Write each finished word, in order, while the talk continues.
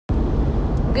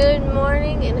Good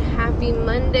morning and happy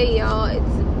Monday, y'all.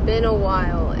 It's been a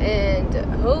while and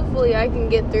hopefully I can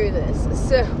get through this.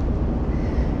 So,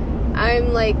 I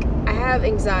have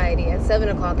anxiety at 7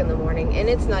 o'clock in the morning and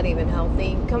it's not even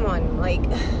healthy. Come on,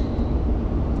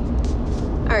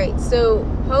 Alright, so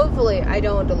hopefully I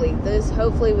don't delete this.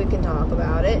 Hopefully we can talk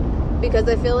about it because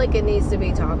I feel like it needs to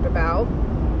be talked about.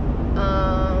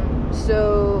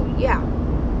 So yeah,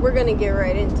 we're gonna get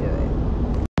right into it.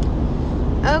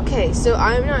 Okay, so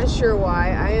I'm not sure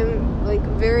why. I am,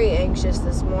 very anxious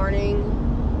this morning.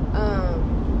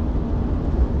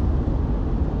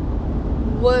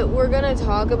 What we're going to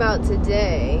talk about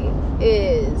today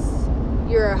is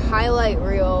your highlight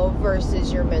reel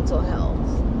versus your mental health.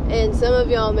 And some of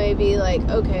y'all may be like,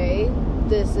 okay,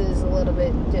 this is a little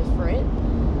bit different.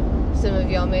 Some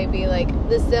of y'all may be like,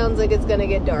 this sounds like it's going to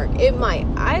get dark. It might.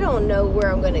 I don't know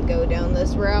where I'm going to go down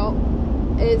this route.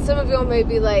 And some of y'all may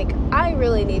be like, I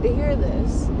really need to hear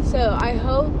this. So I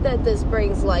hope that this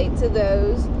brings light to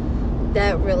those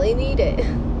that really need it.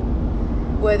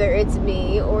 Whether it's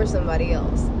me or somebody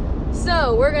else.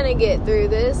 So we're going to get through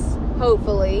this,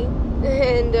 hopefully.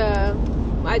 And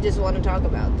I just want to talk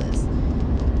about this.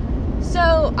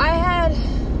 So I had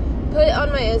put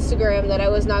on my Instagram that I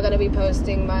was not going to be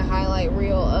posting my highlight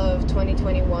reel of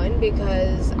 2021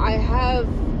 because I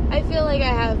feel like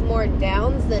I have more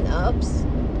downs than ups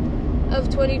of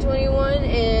 2021,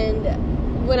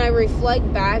 and when I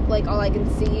reflect back, all I can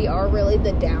see are really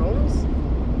the downs.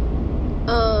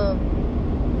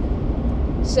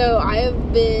 So I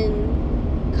have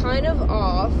been kind of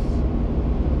off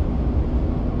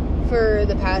for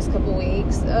the past couple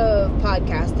weeks of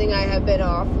podcasting. I have been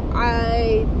off,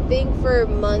 I think, for a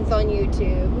month on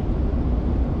YouTube,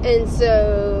 and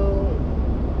so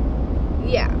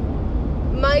yeah,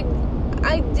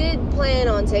 I did plan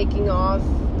on taking off,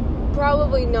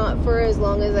 probably not for as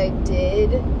long as I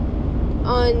did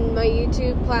on my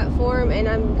YouTube platform, and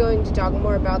I'm going to talk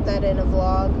more about that in a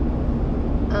vlog.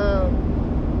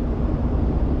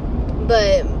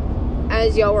 But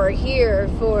as y'all were here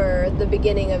for the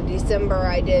beginning of December,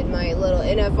 I did my little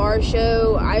NFR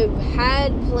show. I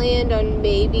had planned on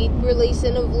maybe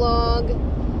releasing a vlog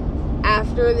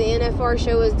after the NFR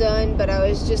show was done, but I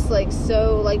was just my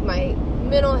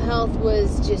mental health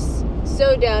was just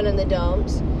so down in the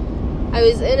dumps. I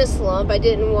was in a slump. I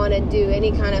didn't want to do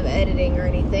any kind of editing or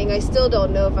anything. I still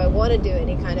don't know if I want to do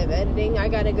any kind of editing. I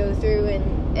got to go through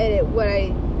and edit what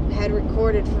I had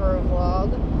recorded for a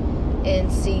vlog and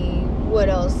see what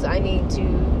else I need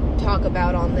to talk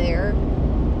about on there.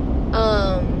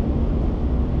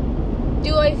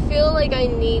 Do I feel like I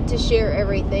need to share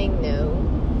everything? No.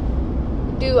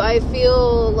 Do I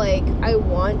feel like I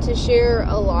want to share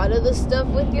a lot of the stuff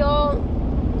with y'all?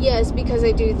 Yes, because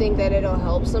I do think that it'll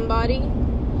help somebody.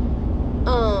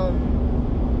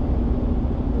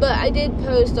 But I did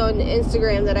post on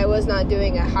Instagram that I was not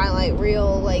doing a highlight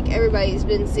reel. Everybody's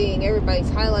been seeing everybody's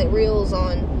highlight reels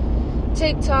on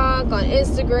TikTok, on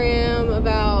Instagram,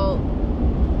 about,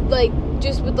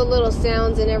 just with the little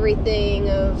sounds and everything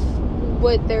of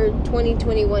what their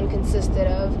 2021 consisted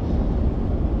of.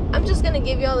 I'm just going to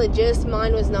give y'all the gist.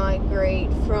 Mine was not great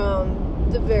from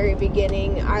the very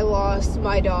beginning. I lost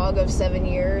my dog of 7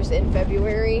 years in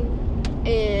February,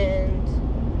 and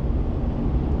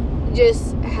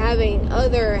just having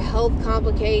other health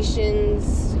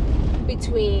complications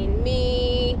between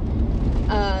me,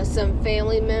 some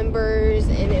family members,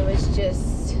 and it was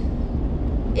just,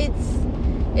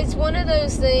 it's one of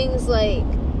those things,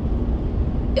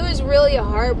 it was really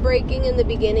heartbreaking in the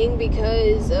beginning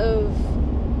because of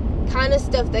kind of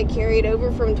stuff that carried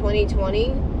over from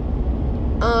 2020.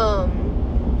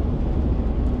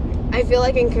 I feel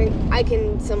like I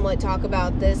can somewhat talk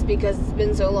about this because it's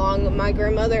been so long. My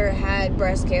grandmother had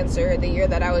breast cancer the year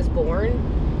that I was born.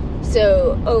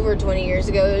 So over 20 years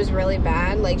ago, it was really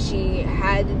bad. She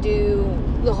had to do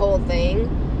the whole thing.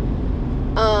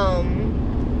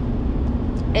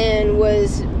 And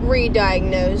was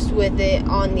re-diagnosed with it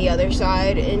on the other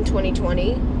side in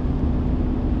 2020.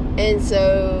 And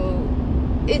so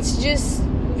it's just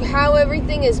how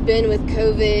everything has been with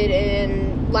COVID,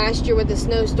 and last year with the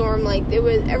snowstorm,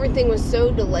 everything was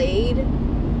so delayed.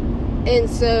 And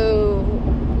so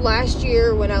last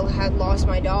year when I had lost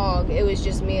my dog, it was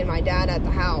just me and my dad at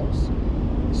the house.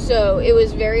 So it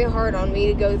was very hard on me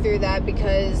to go through that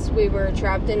because we were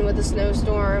trapped in with a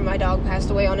snowstorm. My dog passed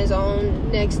away on his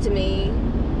own next to me.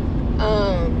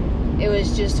 It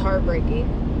was just heartbreaking.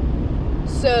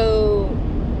 So,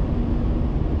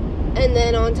 and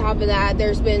then on top of that,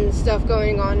 there's been stuff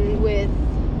going on with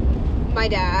my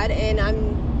dad, and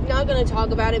I'm not going to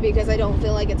talk about it because I don't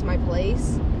feel like it's my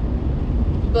place.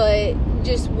 But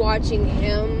just watching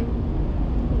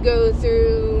him go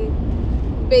through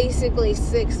basically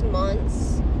 6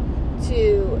 months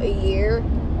to a year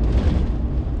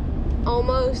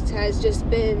almost has just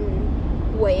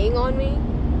been weighing on me.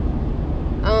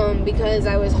 Because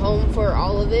I was home for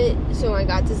all of it, so I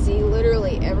got to see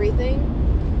literally everything,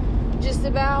 just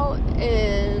about,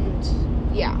 and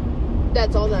yeah,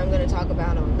 that's all that I'm going to talk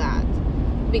about on that,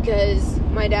 because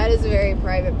my dad is a very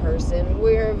private person.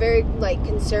 We're a very, like,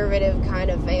 conservative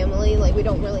kind of family, like, we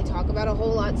don't really talk about a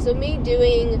whole lot, so me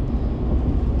doing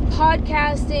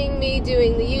podcasting, me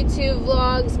doing the YouTube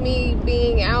vlogs, me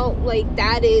being out, like,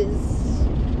 that is,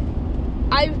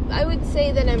 I would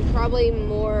say that I'm probably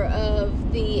more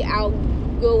of the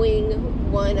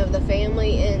outgoing one of the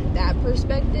family in that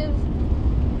perspective.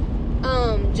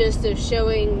 Just of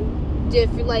showing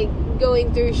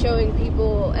going through showing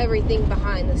people everything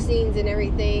behind the scenes and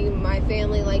everything. My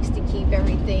family likes to keep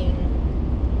everything,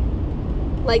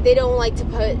 like, they don't like to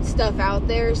put stuff out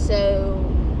there, so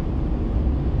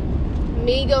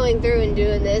me going through and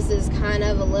doing this is kind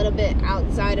of a little bit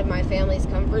outside of my family's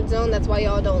comfort zone. That's why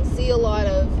y'all don't see a lot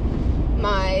of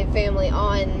my family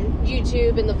on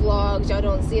YouTube and the vlogs. Y'all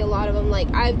don't see a lot of them. Like,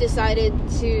 I've decided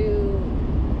to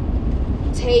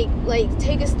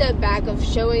take a step back of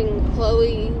showing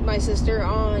Chloe, my sister,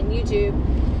 on YouTube.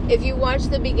 If you watch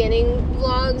the beginning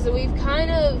vlogs, we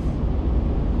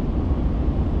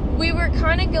were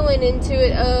kind of going into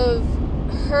it of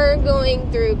her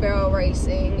going through barrel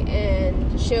racing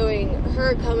and showing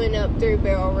her coming up through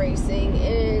barrel racing,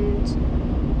 and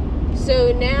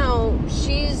so now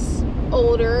she's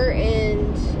older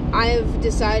and I've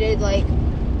decided, like,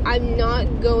 I'm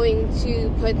not going to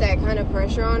put that kind of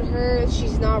pressure on her.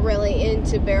 She's not really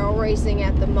into barrel racing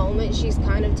at the moment. She's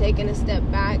kind of taken a step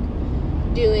back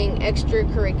doing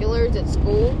extracurriculars at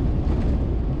school,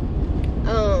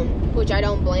 which I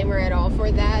don't blame her at all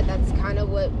for that. That's kind of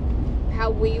how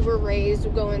we were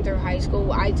raised going through high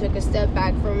school. I took a step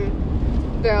back from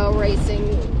barrel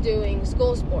racing, doing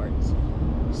school sports.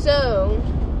 So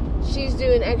she's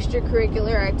doing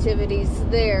extracurricular activities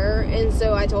there, and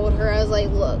so I told her, I was like,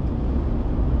 look,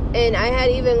 and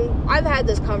I've had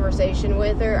this conversation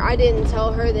with her. I didn't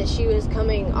tell her that she was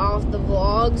coming off the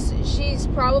vlogs. She's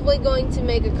probably going to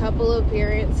make a couple of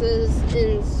appearances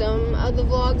in some of the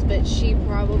vlogs, but she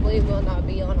probably will not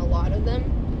be on a lot of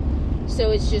them.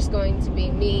 So it's just going to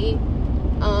be me.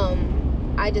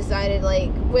 I decided, like,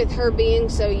 with her being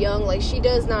so young, like, she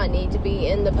does not need to be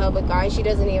in the public eye. She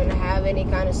doesn't even have any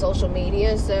kind of social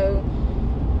media, so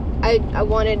I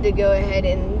wanted to go ahead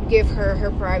and give her her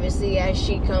privacy as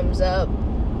she comes up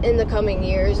in the coming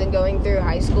years and going through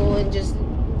high school and just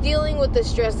dealing with the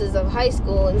stresses of high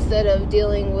school instead of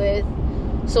dealing with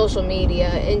social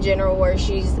media in general, where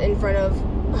she's in front of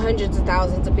hundreds of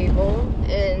thousands of people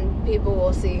and people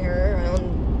will see her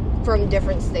from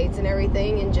different states and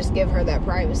everything, and just give her that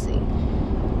privacy.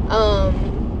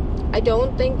 I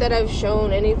don't think that I've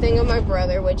shown anything of my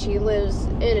brother, which he lives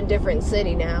in a different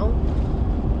city now,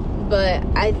 but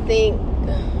I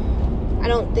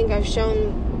don't think I've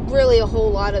shown really a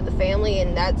whole lot of the family,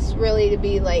 and that's really to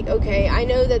be like, okay, I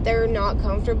know that they're not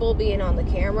comfortable being on the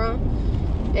camera,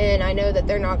 and I know that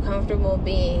they're not comfortable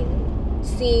being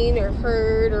seen or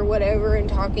heard or whatever and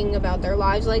talking about their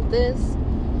lives like this.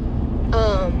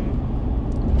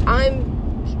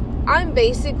 I'm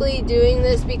basically doing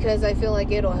this because I feel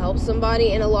like it'll help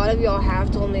somebody, and a lot of y'all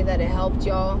have told me that it helped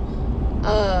y'all.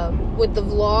 With the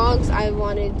vlogs, I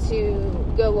wanted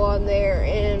to go on there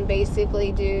and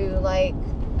basically do, like,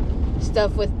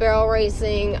 stuff with barrel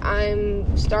racing.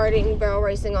 I'm starting barrel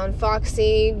racing on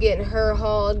Foxy, getting her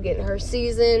hauled, getting her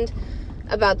seasoned,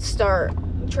 about to start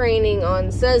training on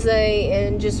Seze,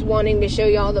 and just wanting to show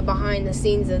y'all the behind the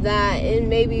scenes of that, and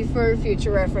maybe for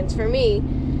future reference for me,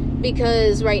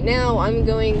 because right now I'm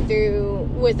going through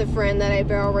with a friend that I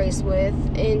barrel race with,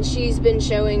 and she's been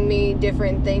showing me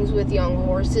different things with young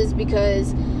horses,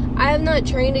 because I have not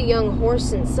trained a young horse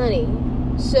since Sunny.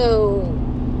 So,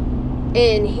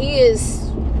 and he is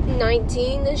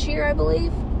 19 this year, I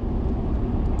believe.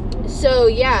 So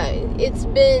yeah, it's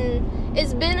been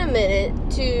a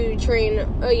minute to train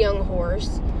a young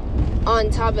horse. On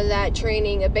top of that,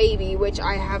 training a baby, which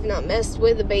I have not messed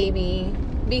with a baby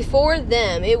before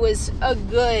them. It was a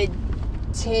good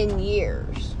 10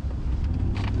 years.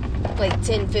 Like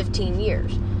 10, 15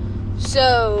 years.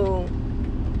 So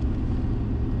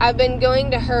I've been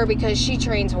going to her because she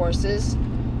trains horses.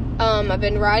 I've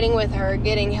been riding with her,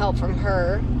 getting help from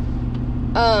her.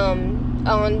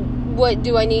 On what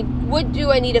do I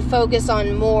need to focus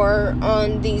on more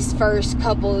on these first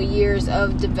couple years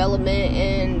of development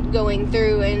and going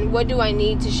through, and what do I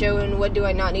need to show and what do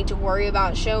I not need to worry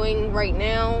about showing right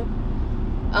now.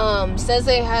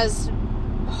 Seze has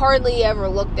hardly ever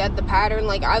looked at the pattern.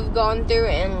 Like, I've gone through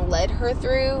and led her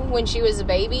through when she was a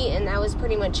baby, and that was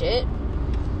pretty much it.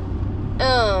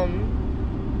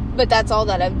 But that's all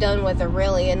that I've done with her,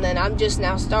 really. And then I'm just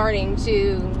now starting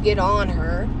to get on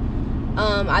her.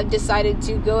 I've decided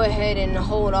to go ahead and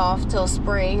hold off till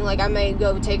spring. Like, I may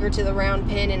go take her to the round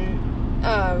pen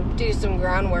and do some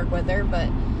groundwork with her, but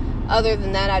other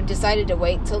than that, I've decided to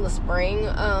wait till the spring,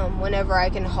 whenever I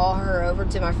can haul her over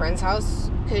to my friend's house,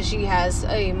 because she has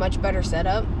a much better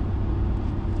setup.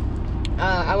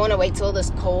 I want to wait till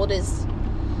this cold is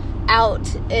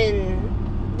out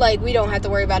and, like, we don't have to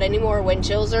worry about any more wind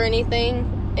chills or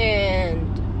anything, and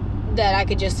that I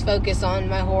could just focus on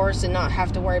my horse and not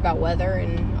have to worry about weather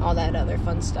and all that other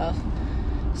fun stuff.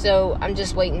 So I'm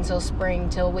just waiting until spring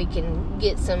till we can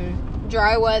get some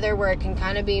dry weather where it can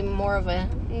kind of be more of a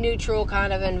neutral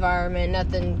kind of environment,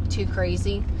 nothing too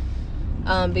crazy,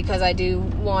 because I do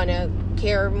want to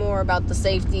care more about the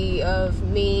safety of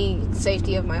me,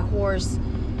 safety of my horse.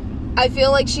 I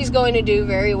feel like she's going to do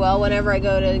very well whenever I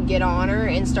go to get on her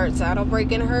and start saddle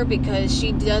breaking her, because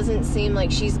she doesn't seem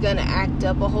like she's going to act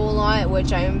up a whole lot,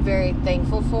 which I am very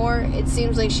thankful for. It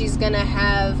seems like she's going to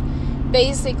have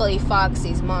basically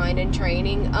Foxy's mind in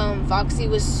training. Foxy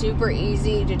was super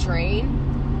easy to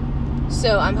train,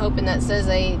 so I'm hoping that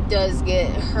Seze does get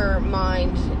her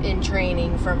mind in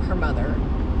training from her mother.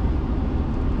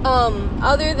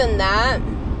 Other than that,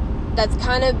 that's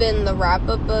kind of been the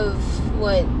wrap-up of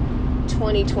what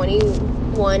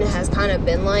 2021 has kind of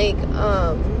been like.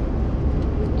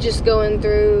 Just going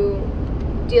through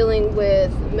dealing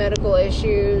with medical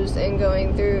issues and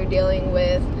going through dealing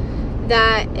with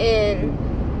that. And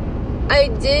I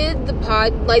did the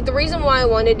the reason why I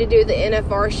wanted to do the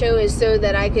NFR show is so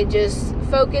that I could just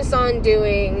focus on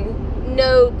doing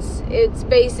notes. It's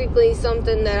basically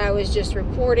something that I was just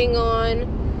reporting on,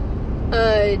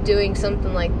 doing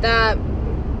something like that.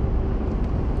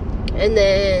 And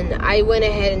then I went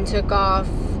ahead and took off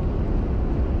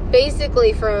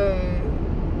basically from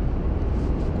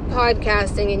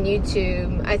podcasting and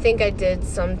YouTube. I think I did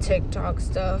some TikTok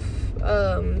stuff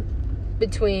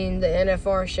between the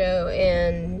NFR show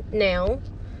and now.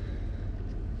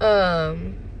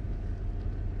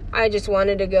 I just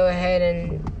wanted to go ahead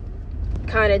and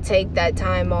kind of take that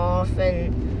time off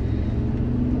and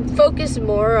focus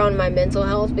more on my mental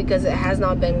health, because it has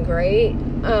not been great.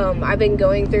 I've been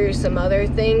going through some other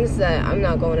things that I'm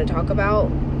not going to talk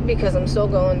about because I'm still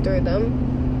going through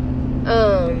them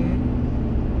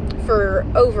for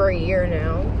over a year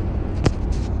now.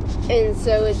 And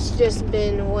so it's just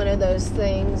been one of those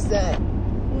things that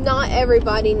not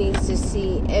everybody needs to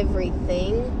see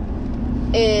everything.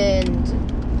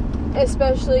 And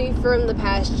especially from the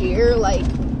past year,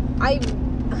 like,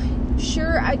 I'm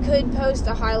sure I could post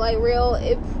a highlight reel.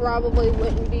 It probably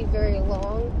wouldn't be very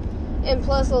long. And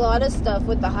plus, a lot of stuff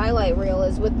with the highlight reel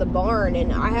is with the barn,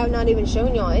 and I have not even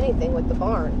shown y'all anything with the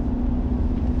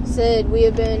barn. Said we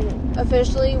have been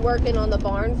officially working on the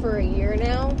barn for a year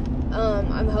now.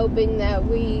 I'm hoping that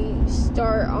we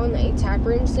start on a tack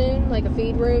room soon, like a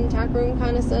feed room, tack room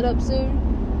kind of setup soon.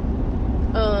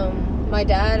 My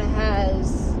dad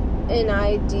has an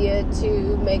idea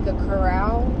to make a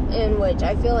corral, in which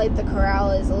I feel like the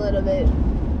corral is a little bit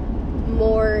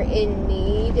more in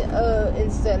need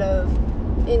instead of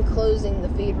enclosing the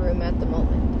feed room at the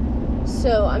moment.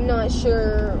 So I'm not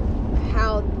sure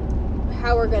how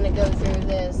we're going to go through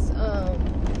this,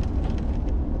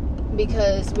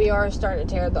 because we are starting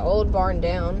to tear the old barn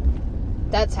down.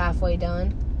 That's halfway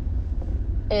done,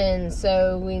 and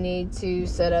so we need to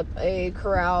set up a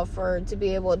corral to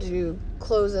be able to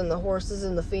close in the horses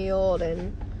in the field.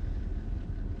 And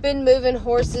been moving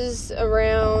horses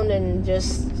around and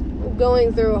just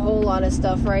going through a whole lot of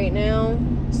stuff right now.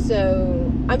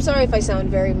 So I'm sorry if I sound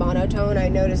very monotone. I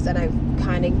noticed that I'm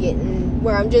kind of getting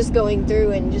where I'm just going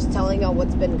through and just telling y'all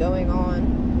what's been going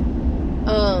on.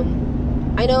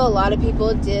 I know a lot of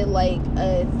people did like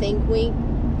a think week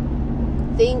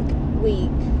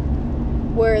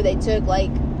where they took like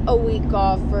a week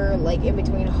off for like in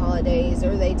between holidays,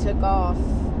 or they took off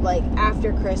like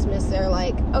after Christmas. They're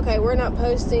like, okay, we're not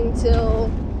posting till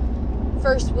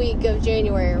first week of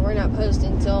January. We're not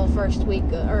posting till first week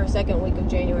or second week of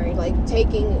January. Like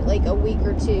taking like a week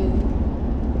or two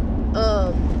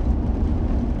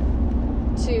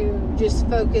to just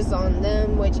focus on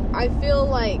them, which I feel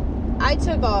like I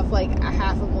took off like a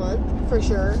half a month for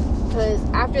sure, because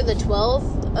after the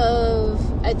 12th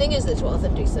of, I think it's the 12th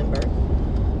of December,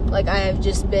 like I have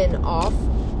just been off.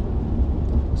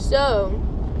 So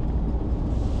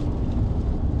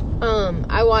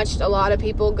I watched a lot of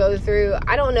people go through,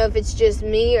 I don't know if it's just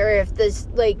me or if this,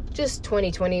 like, just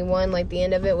 2021, like the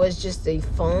end of it was just a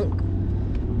funk.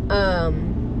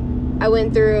 I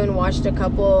went through and watched a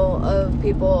couple of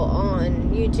people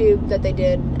on YouTube that they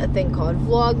did a thing called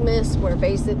Vlogmas, where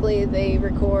basically they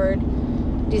record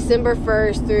December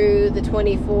 1st through the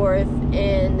 24th,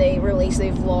 and they release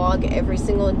a vlog every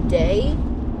single day.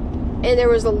 And there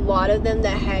was a lot of them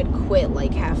that had quit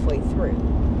like halfway through.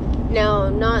 Now,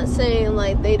 not saying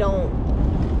like they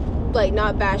don't, like,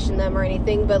 not bashing them or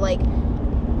anything, but like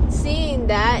seeing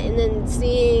that and then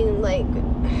seeing like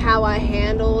how I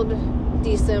handled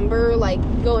December, like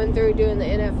going through doing the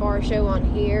NFR show on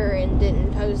here and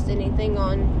didn't post anything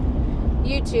on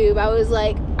YouTube, I was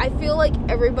like, I feel like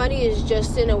everybody is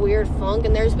just in a weird funk.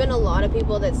 And there's been a lot of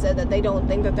people that said that they don't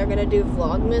think that they're going to do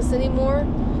Vlogmas anymore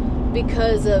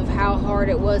because of how hard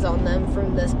it was on them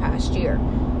from this past year.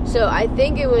 So I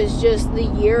think it was just the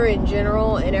year in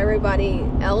general, and everybody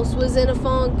else was in a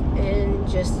funk, and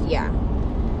just, yeah.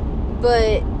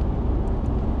 But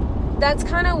that's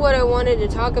kind of what I wanted to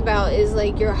talk about, is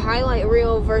like your highlight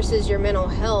reel versus your mental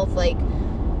health. Like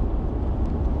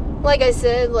I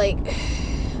said, like,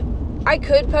 I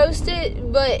could post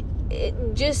it, but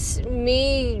just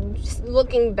me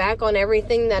looking back on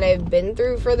everything that I've been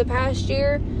through for the past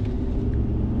year,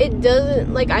 it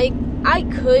doesn't, like, I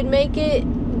could make it,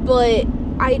 but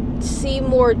I see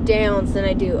more downs than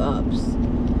I do ups.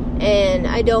 And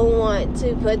I don't want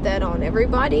to put that on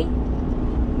everybody,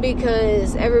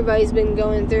 because everybody's been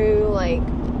going through, like,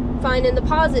 finding the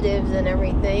positives and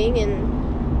everything.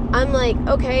 And I'm like,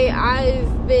 okay, I've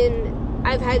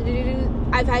had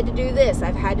to do this.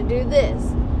 I've had to do this.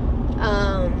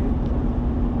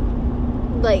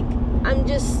 Like, I'm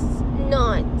just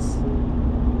not,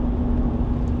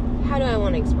 how do I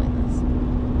want to explain this?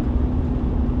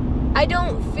 I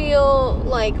don't feel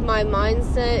like my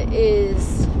mindset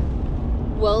is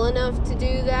well enough to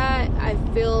do that. I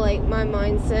feel like my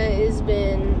mindset has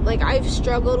been, like, I've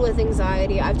struggled with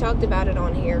anxiety. I've talked about it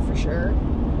on here for sure.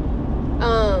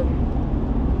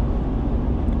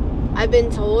 I've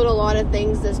been told a lot of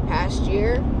things this past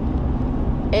year,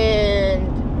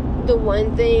 and the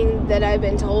one thing that I've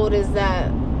been told is that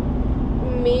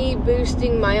me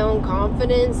boosting my own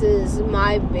confidence is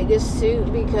my biggest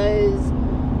suit, because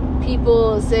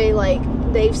people say, like,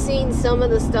 they've seen some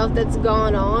of the stuff that's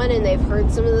gone on, and they've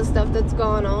heard some of the stuff that's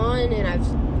gone on, and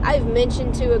I've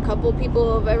mentioned to a couple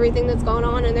people of everything that's gone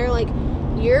on, and they're like,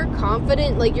 you're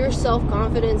confident, like, your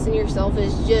self-confidence in yourself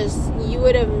is just, you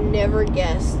would have never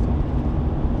guessed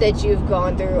that you've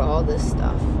gone through all this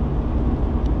stuff.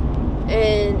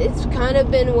 And it's kind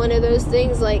of been one of those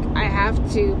things, like, I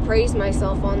have to praise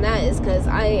myself on that, is because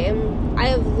I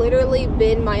have literally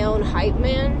been my own hype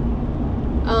man.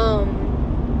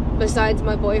 Besides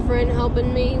my boyfriend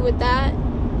helping me with that,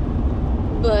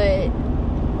 but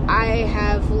I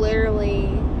have literally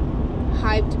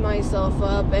hyped myself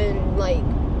up and, like,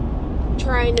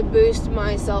 trying to boost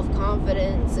my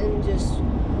self-confidence and just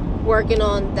working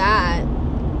on that.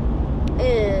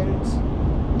 And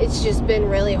it's just been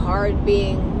really hard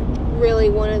being really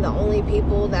one of the only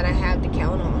people that I have to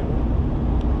count on.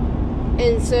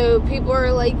 And so people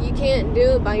are like, you can't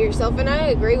do it by yourself, and I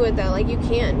agree with that. Like, you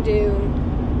can't do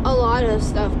a lot of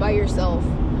stuff by yourself,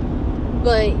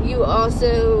 but you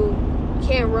also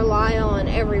can't rely on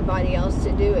everybody else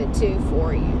to do it too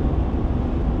for you.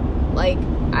 Like,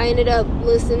 I ended up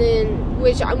listening,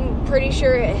 which I'm pretty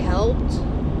sure it helped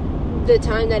the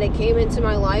time that it came into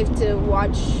my life, to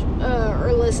watch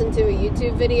or listen to a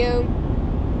YouTube video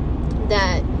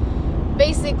that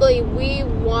basically we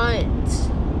want.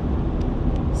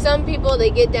 Some people,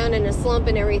 they get down in a slump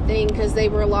and everything because they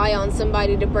rely on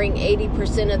somebody to bring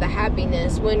 80% of the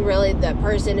happiness, when really that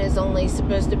person is only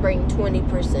supposed to bring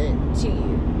 20% to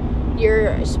you.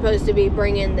 You're supposed to be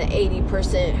bringing the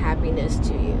 80% happiness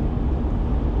to you.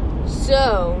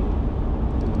 So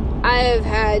I have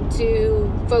had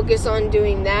to focus on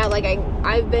doing that. Like,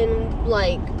 I've been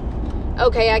like,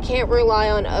 okay, I can't rely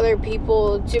on other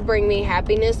people to bring me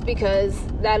happiness, because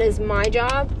that is my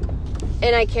job.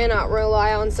 And I cannot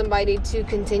rely on somebody to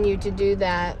continue to do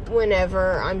that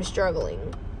whenever I'm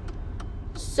struggling.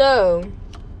 So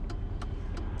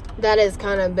that has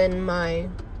kind of been my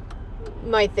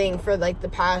thing for, like, the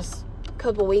past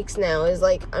couple weeks now, is,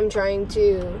 like, I'm trying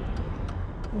to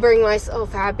bring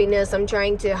myself happiness. I'm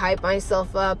trying to hype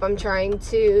myself up. I'm trying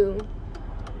to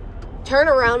turn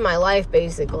around my life,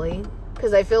 basically,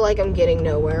 because I feel like I'm getting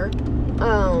nowhere.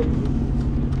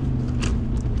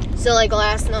 So, like,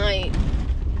 last night,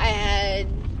 I had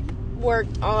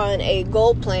worked on a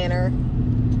goal planner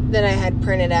that I had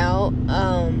printed out,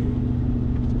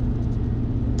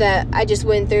 that I just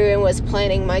went through and was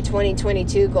planning my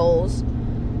 2022 goals.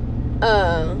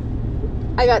 I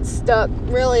got stuck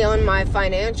really on my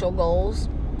financial goals,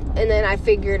 and then I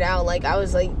figured out, like, I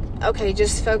was like, okay,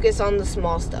 just focus on the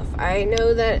small stuff. I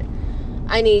know that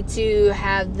I need to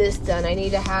have this done. I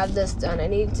need to have this done. I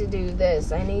need to do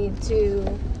this. I need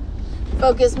to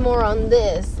focus more on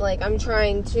this. Like, I'm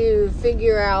trying to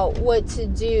figure out what to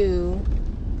do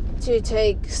to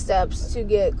take steps to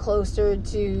get closer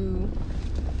to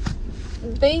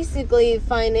basically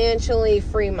financially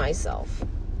free myself.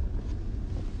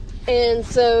 And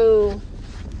so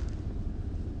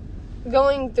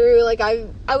going through, like, I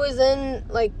was in,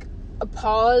 like, a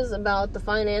pause about the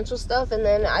financial stuff, and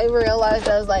then I realized,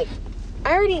 I was like,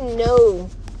 I already know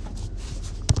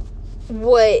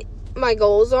what my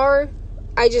goals are.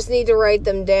 I just need to write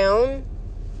them down.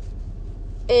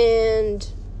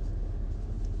 And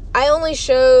I only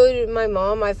showed my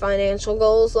mom my financial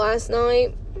goals last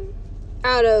night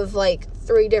out of, like,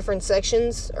 3 different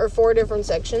sections or 4 different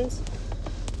sections.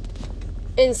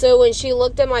 And so when she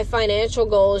looked at my financial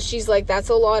goals, she's like, that's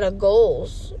a lot of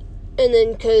goals. And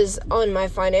then, because on my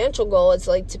financial goal, it's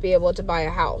like to be able to buy a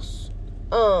house.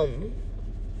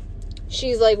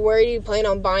 She's like, where do you plan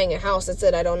on buying a house? I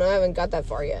said, I don't know. I haven't got that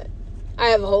far yet. I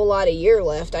have a whole lot of year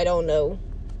left. I don't know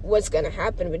what's going to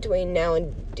happen between now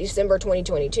and December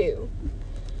 2022.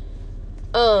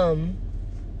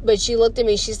 But she looked at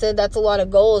me. She said, that's a lot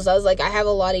of goals. I was like, I have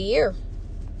a lot of year.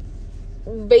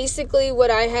 Basically,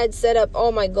 what I had set up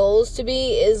all my goals to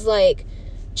be is, like,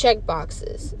 check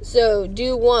boxes. So,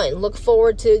 do one. Look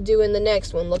forward to doing the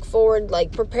next one. Look forward,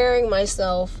 like, preparing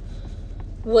myself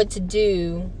what to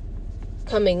do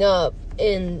coming up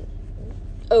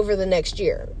over the next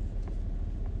year.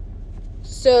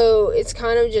 So, it's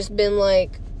kind of just been,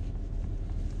 like,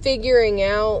 figuring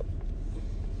out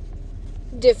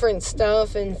different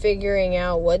stuff and figuring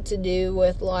out what to do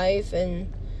with life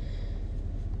and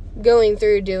going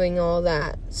through doing all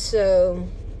that. So,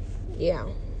 yeah.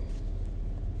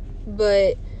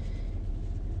 But,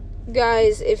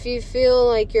 guys, if you feel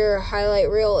like your highlight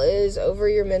reel is over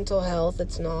your mental health,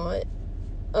 it's not.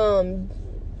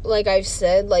 Like I've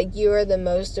said, like, you are the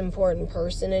most important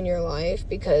person in your life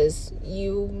because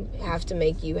you have to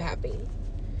make you happy.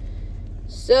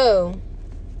 So,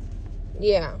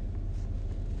 yeah.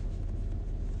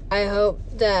 I hope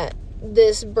that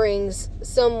this brings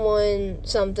someone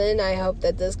something. I hope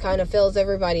that this kind of fills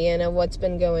everybody in of what's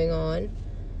been going on.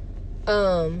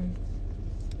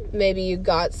 Maybe you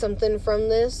got something from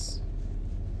this.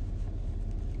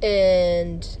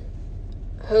 And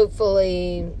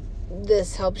hopefully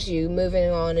this helps you moving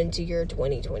on into your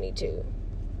 2022.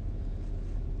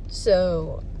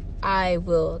 So, I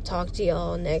will talk to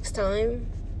y'all next time.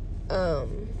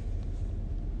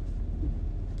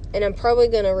 And I'm probably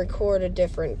going to record a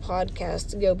different podcast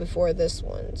to go before this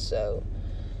one. So,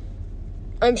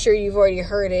 I'm sure you've already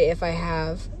heard it if I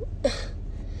have.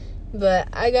 But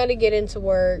I got to get into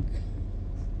work.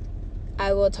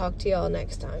 I will talk to y'all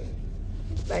next time.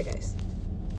 Bye, guys.